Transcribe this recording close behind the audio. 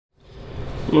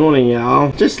Morning,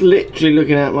 y'all. Just literally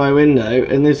looking out my window,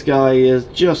 and this guy is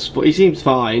he seems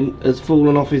fine, has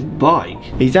fallen off his bike.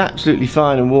 He's absolutely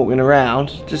fine and walking around,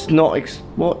 just not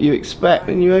what you expect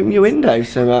when you open your window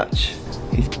so much.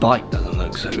 His bike doesn't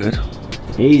look so good.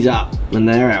 He's up, and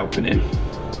they're helping him.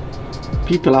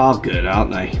 People are good,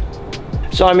 aren't they?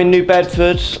 So I'm in New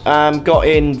Bedford, got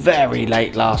in very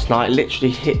late last night,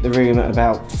 literally hit the room at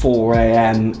about 4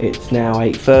 AM, it's now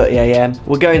 8:30 AM.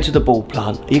 We're going to the ball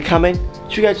plant. Are you coming?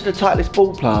 Should we go to the TITLEIST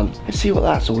ball plant? Let's see what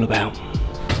that's all about.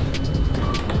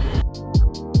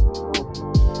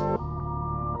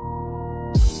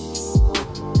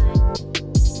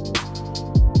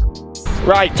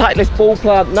 Right, TITLEIST ball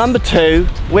plant number 2.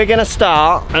 We're gonna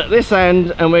start at this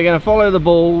end and we're gonna follow the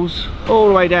balls all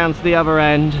the way down to the other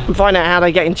end and find out how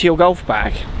they get into your golf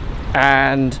bag.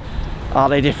 And are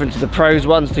they different to the pros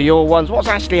ones, to your ones? What's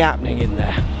actually happening in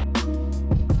there?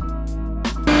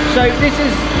 So this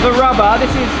is the rubber,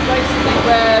 this is basically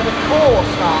where the core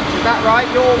starts, is that right?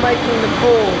 You're making the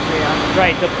cores here.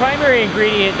 Right, the primary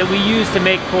ingredient that we use to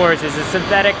make cores is a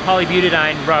synthetic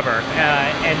polybutadiene rubber.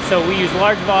 And so we use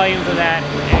large volumes of that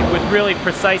with really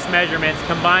precise measurements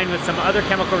combined with some other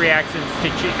chemical reactions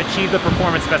to achieve the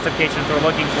performance specifications we're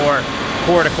looking for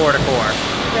core to core to core.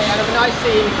 Okay, and when I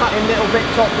see him cutting little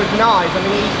bits off with knives, I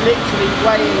mean he's literally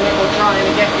weighing it or trying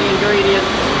to get the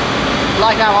ingredients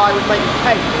like how I would make a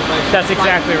cake almost. That's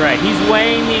exactly right. He's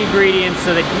weighing the ingredients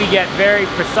so that we get very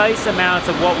precise amounts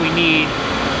of what we need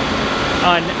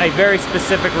on a very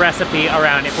specific recipe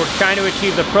around it. If we're trying to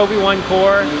achieve the Prov1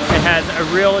 core, it has a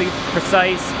really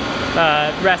precise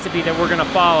recipe that we're going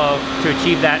to follow to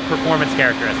achieve that performance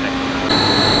characteristic.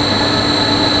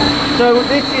 So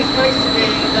this is basically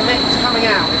the mix coming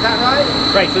out, is that right?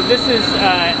 Right, so this is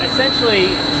essentially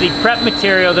the prep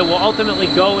material that will ultimately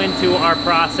go into our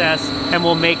process and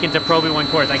we'll make into Prov1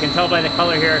 cores. I can tell by the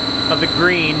color here of the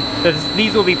green that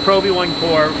these will be Prov1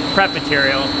 core prep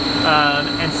material.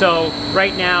 And so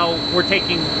right now we're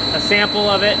taking a sample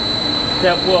of it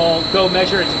that will go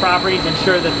measure its properties,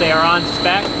 ensure that they are on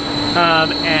spec,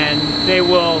 and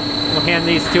we'll hand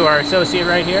these to our associate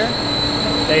right here.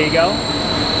 There you go.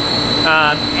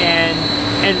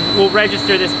 And we'll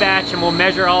register this batch and we'll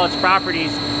measure all its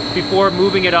properties before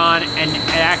moving it on and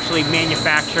actually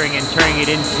manufacturing and turning it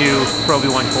into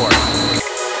Prov1 core.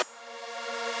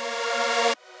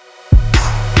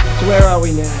 So where are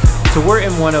we now? So we're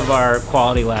in one of our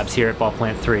quality labs here at Ball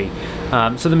Plant 3.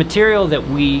 So the material that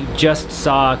we just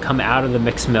saw come out of the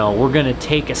mix mill, we're going to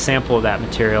take a sample of that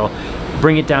material,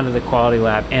 bring it down to the quality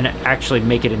lab, and actually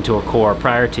make it into a core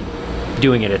prior to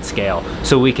doing it at scale.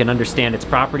 So we can understand its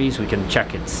properties, we can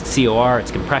check its COR, its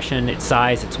compression, its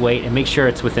size, its weight, and make sure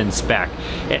it's within spec.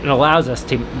 It allows us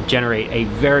to generate a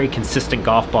very consistent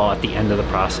golf ball at the end of the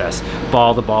process.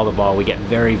 Ball to ball to ball, we get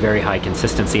very, very high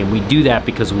consistency, and we do that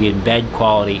because we embed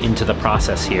quality into the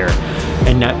process here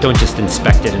and don't just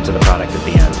inspect it into the product at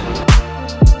the end.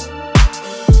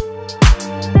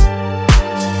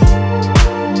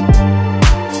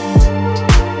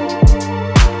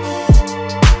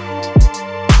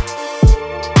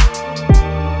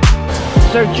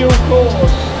 So dual cores,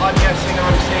 I'm guessing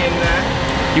I'm seeing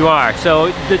there. You are.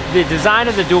 So the design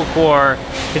of the dual core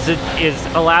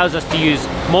allows us to use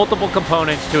multiple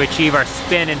components to achieve our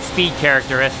spin and speed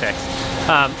characteristics.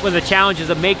 One of the challenges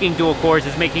of making dual cores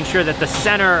is making sure that the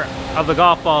center of the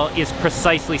golf ball is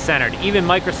precisely centered. Even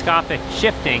microscopic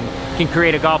shifting can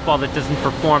create a golf ball that doesn't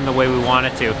perform the way we want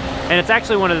it to. And it's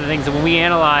actually one of the things that when we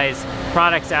analyze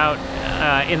products out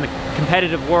in the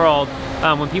competitive world,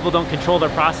 when people don't control their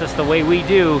process the way we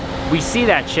do, we see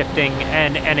that shifting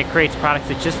and it creates products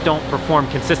that just don't perform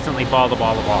consistently ball to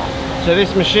ball to ball. So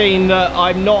this machine that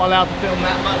I'm not allowed to film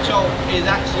that much of is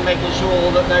actually making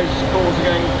sure that those cores are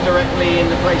going directly in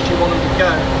the place you want them to go.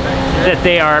 That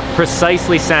they are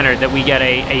precisely centered, that we get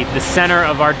the center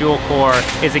of our dual core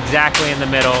is exactly in the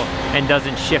middle and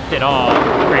doesn't shift at all,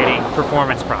 creating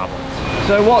performance problems.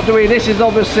 So what do this is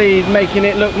obviously making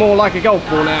it look more like a golf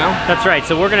ball now. That's right,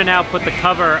 so we're going to now put the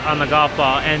cover on the golf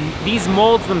ball, and these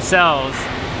molds themselves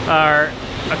are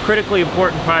a critically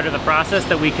important part of the process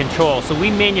that we control. So we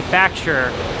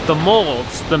manufacture the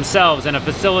molds themselves in a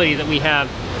facility that we have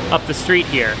up the street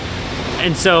here.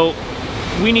 And so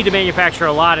we need to manufacture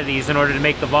a lot of these in order to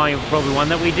make the volume of Prov1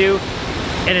 that we do.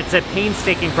 And it's a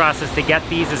painstaking process to get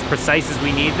these as precise as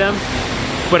we need them,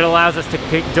 but it allows us to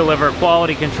deliver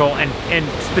quality control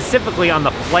and specifically on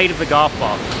the flight of the golf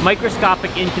ball.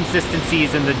 Microscopic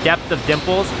inconsistencies in the depth of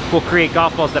dimples will create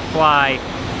golf balls that fly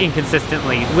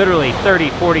inconsistently, literally 30,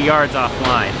 40 yards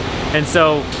offline. And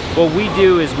so what we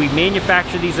do is we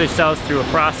manufacture these ourselves through a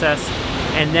process,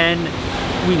 and then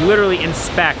we literally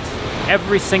inspect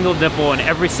every single dimple and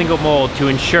every single mold to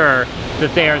ensure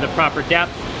that they are the proper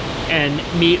depth and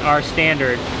meet our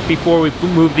standard before we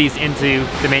move these into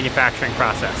the manufacturing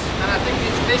process. And I think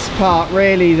it's this part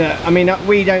really that, I mean,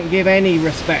 we don't give any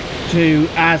respect to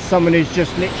as someone who's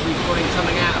just literally pulling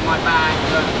something out of my bag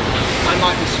that I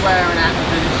might be swearing at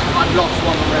because I've lost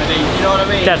one already, you know what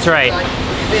I mean? That's right. Like,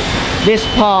 this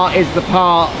part is the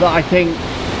part that I think,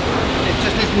 it's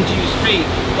just listening to you speak,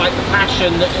 like the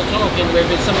passion that you're talking with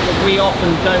is something that we often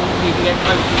don't even get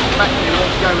close to respecting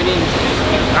what's going into this.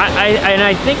 And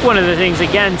I think one of the things,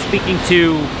 again, speaking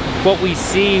to what we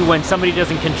see when somebody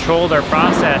doesn't control their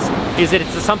process, is that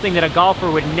it's something that a golfer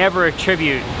would never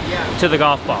attribute to the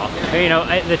golf ball. You know,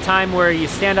 at the time where you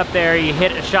stand up there, you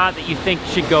hit a shot that you think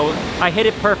should go, I hit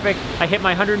it perfect, I hit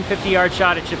my 150-yard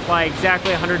shot, it should fly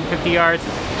exactly 150 yards,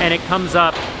 and it comes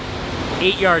up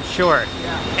 8 yards short.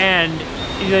 And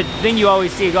the thing you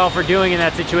always see a golfer doing in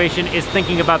that situation is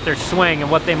thinking about their swing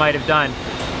and what they might have done.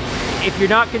 If you're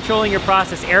not controlling your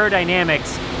process,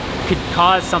 aerodynamics could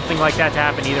cause something like that to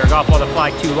happen, either a golf ball to fly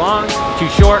too long, too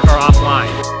short, or offline.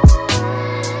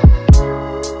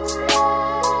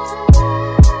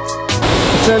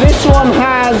 So this one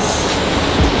has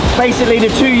basically the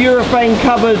two urethane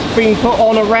covers being put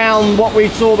on around what we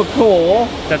saw the core.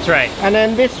 That's right. And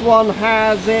then this one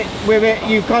has it with it,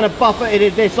 you kind of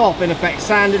buffeted this off in effect,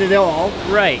 sanded it off.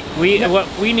 Right. What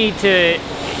we need to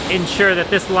ensure that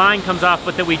this line comes off,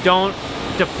 but that we don't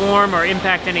deform or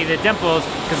impact any of the dimples,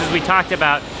 because as we talked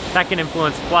about, that can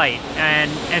influence flight.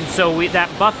 And so that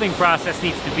buffing process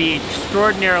needs to be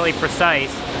extraordinarily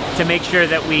precise to make sure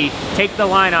that we take the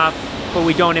line off, but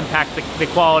we don't impact the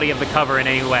quality of the cover in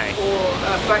any way. Or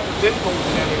affect the dimples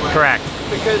in any way. Correct.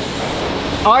 Because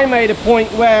I made a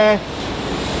point where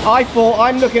I thought,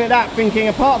 I'm looking at that thinking,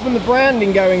 apart from the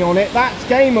branding going on it, that's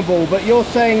gameable, but you're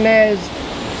saying there's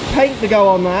paint to go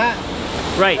on that.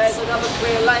 Right. There's another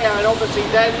clear layer, and obviously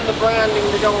then the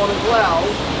branding to go on as well.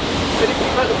 But if you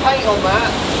put the paint on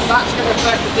that, that's going to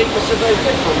affect the deepness of those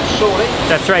dimples, surely.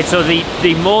 That's right. So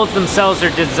the molds themselves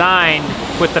are designed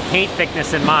with the paint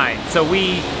thickness in mind. So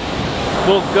we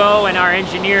will go, and our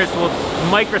engineers will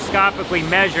microscopically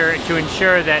measure to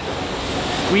ensure that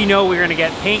we know we're going to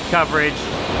get paint coverage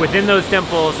within those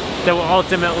dimples that will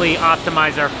ultimately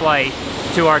optimize our flight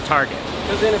to our target.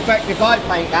 Because in effect, if I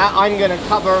paint that, I'm going to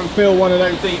cover and fill one of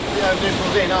those deep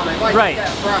dimples in, aren't I? If I get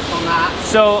a brush on that,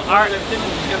 so our those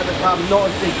dimples are going to become not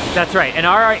as deep. That's right. And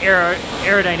our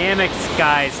aerodynamics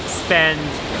guys spend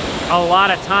a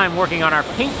lot of time working on our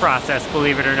paint process,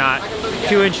 believe it or not,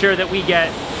 to ensure that we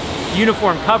get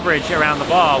uniform coverage around the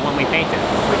ball when we paint it.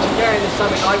 Which again is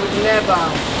something I would never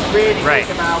really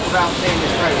think about without seeing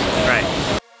this process.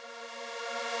 Right.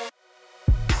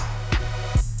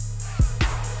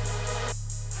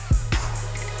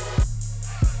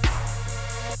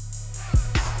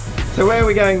 So where are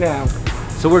we going now?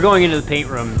 So we're going into the paint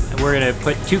room, and we're going to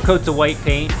put 2 coats of white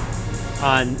paint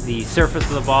on the surface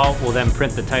of the ball. We'll then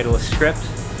print the Titleist script,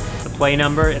 the play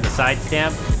number, and the side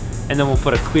stamp, and then we'll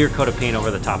put a clear coat of paint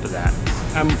over the top of that.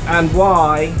 And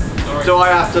why do I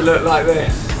have to look like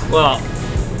this? Well,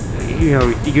 you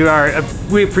know,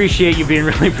 we appreciate you being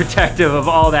really protective of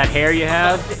all that hair you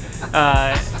have.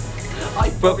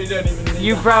 I probably don't even need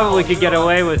You probably could get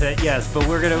away with it, yes, but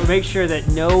we're going to make sure that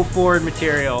no foreign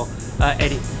material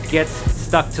it gets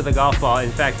stuck to the golf ball.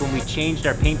 In fact, when we changed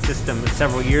our paint system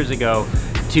several years ago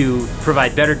to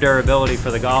provide better durability for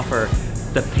the golfer,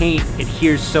 the paint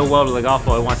adheres so well to the golf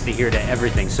ball, it wants to adhere to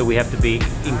everything. So we have to be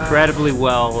incredibly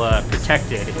well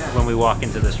protected when we walk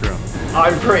into this room.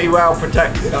 I'm pretty well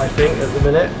protected, I think, at the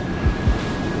minute.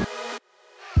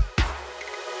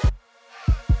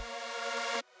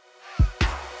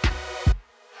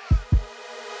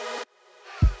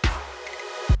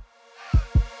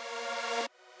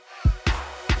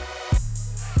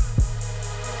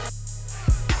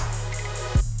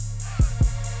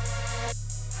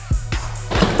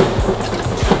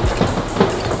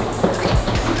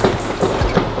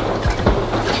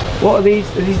 What are these?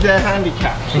 Are these their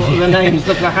handicaps? What are the names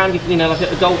of the handy? You know, like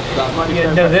at the golf club.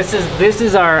 Like No, this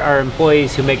is our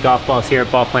employees who make golf balls here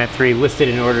at Ball Plant 3, listed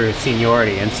in order of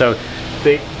seniority, and so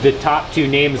the top 2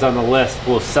 names on the list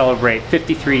will celebrate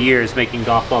 53 years making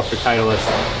golf balls for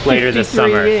Titleist later this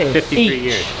summer. 53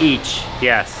 years each.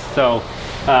 Yes. So.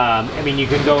 I mean, you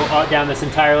can go down this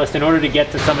entire list. In order to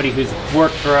get to somebody who's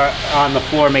worked on the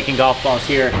floor making golf balls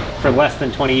here for less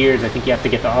than 20 years, I think you have to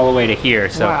get all the way to here.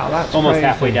 So wow, that's almost crazy.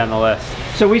 halfway down the list.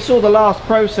 So we saw the last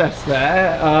process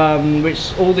there,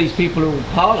 which all these people are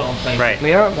part of,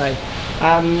 basically, aren't they?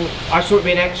 I saw it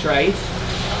being X-rays,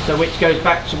 so which goes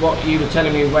back to what you were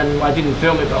telling me when I didn't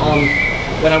film it, but on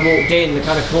when I walked in, the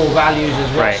kind of core values is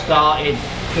what Right. started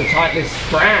the Titleist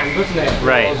brand, wasn't it?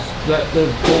 Right. Was that the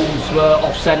balls were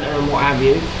off centre and what have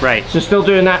you. Right. So still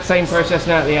doing that same process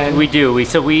now at the end? We do. We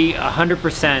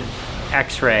 100%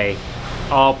 X-ray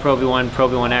all Prov1,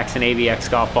 Prov1X, and AVX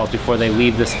golf balls before they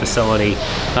leave this facility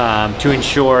to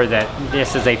ensure that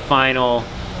this is a final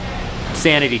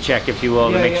sanity check, if you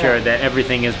will, to make sure that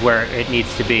everything is where it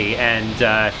needs to be. And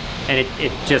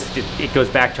it goes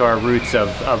back to our roots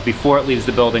of before it leaves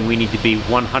the building, we need to be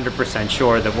 100%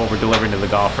 sure that what we're delivering to the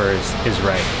golfer is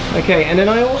right. Okay, and then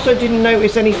I also didn't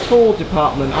notice any tour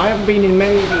department. I haven't been in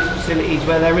many of these facilities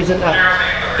where there isn't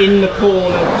a in the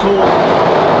corner tour.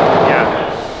 Yeah.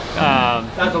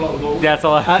 That's a lot of balls. That's a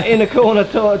lot. In a corner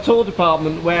tour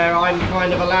department where I'm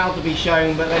kind of allowed to be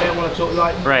shown, but they don't want to talk.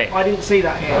 Like, right. I didn't see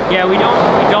that here. Yeah, we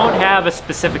don't have a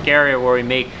specific area where we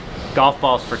make golf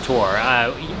balls for tour.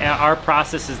 Our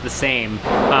process is the same.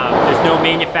 There's no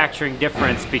manufacturing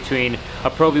difference between a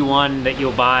Prov1 that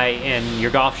you'll buy in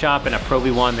your golf shop and a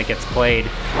Prov1 that gets played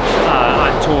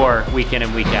on tour week in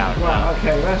and week out. Wow,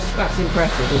 okay, that's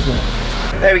impressive, isn't it?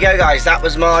 There we go, guys. That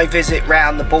was my visit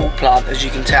round the ball plant. As you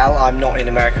can tell, I'm not in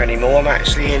America anymore. I'm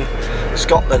actually in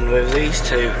Scotland with these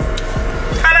two.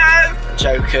 Hello!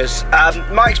 Jokers.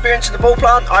 My experience at the ball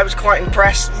plant, I was quite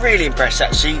impressed, really impressed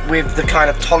actually, with the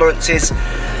kind of tolerances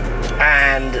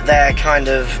and their kind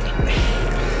of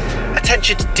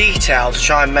attention to detail to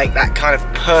try and make that kind of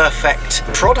perfect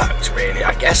product, really.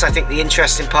 I guess I think the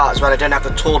interesting part as well, I don't have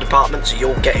the tour department, so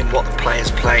you're getting what the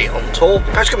players play on tour.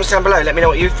 Post comments down below, let me know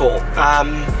what you thought.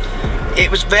 It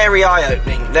was very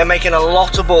eye-opening. They're making a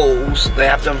lot of balls, they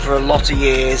have done for a lot of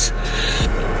years,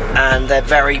 and they're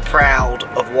very proud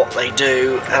of what they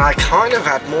do, and I kind of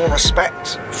had more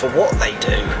respect for what they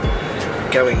do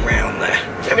going round there.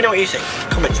 Let me know what you think.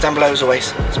 Comments down below as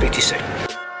always. Speak to you soon.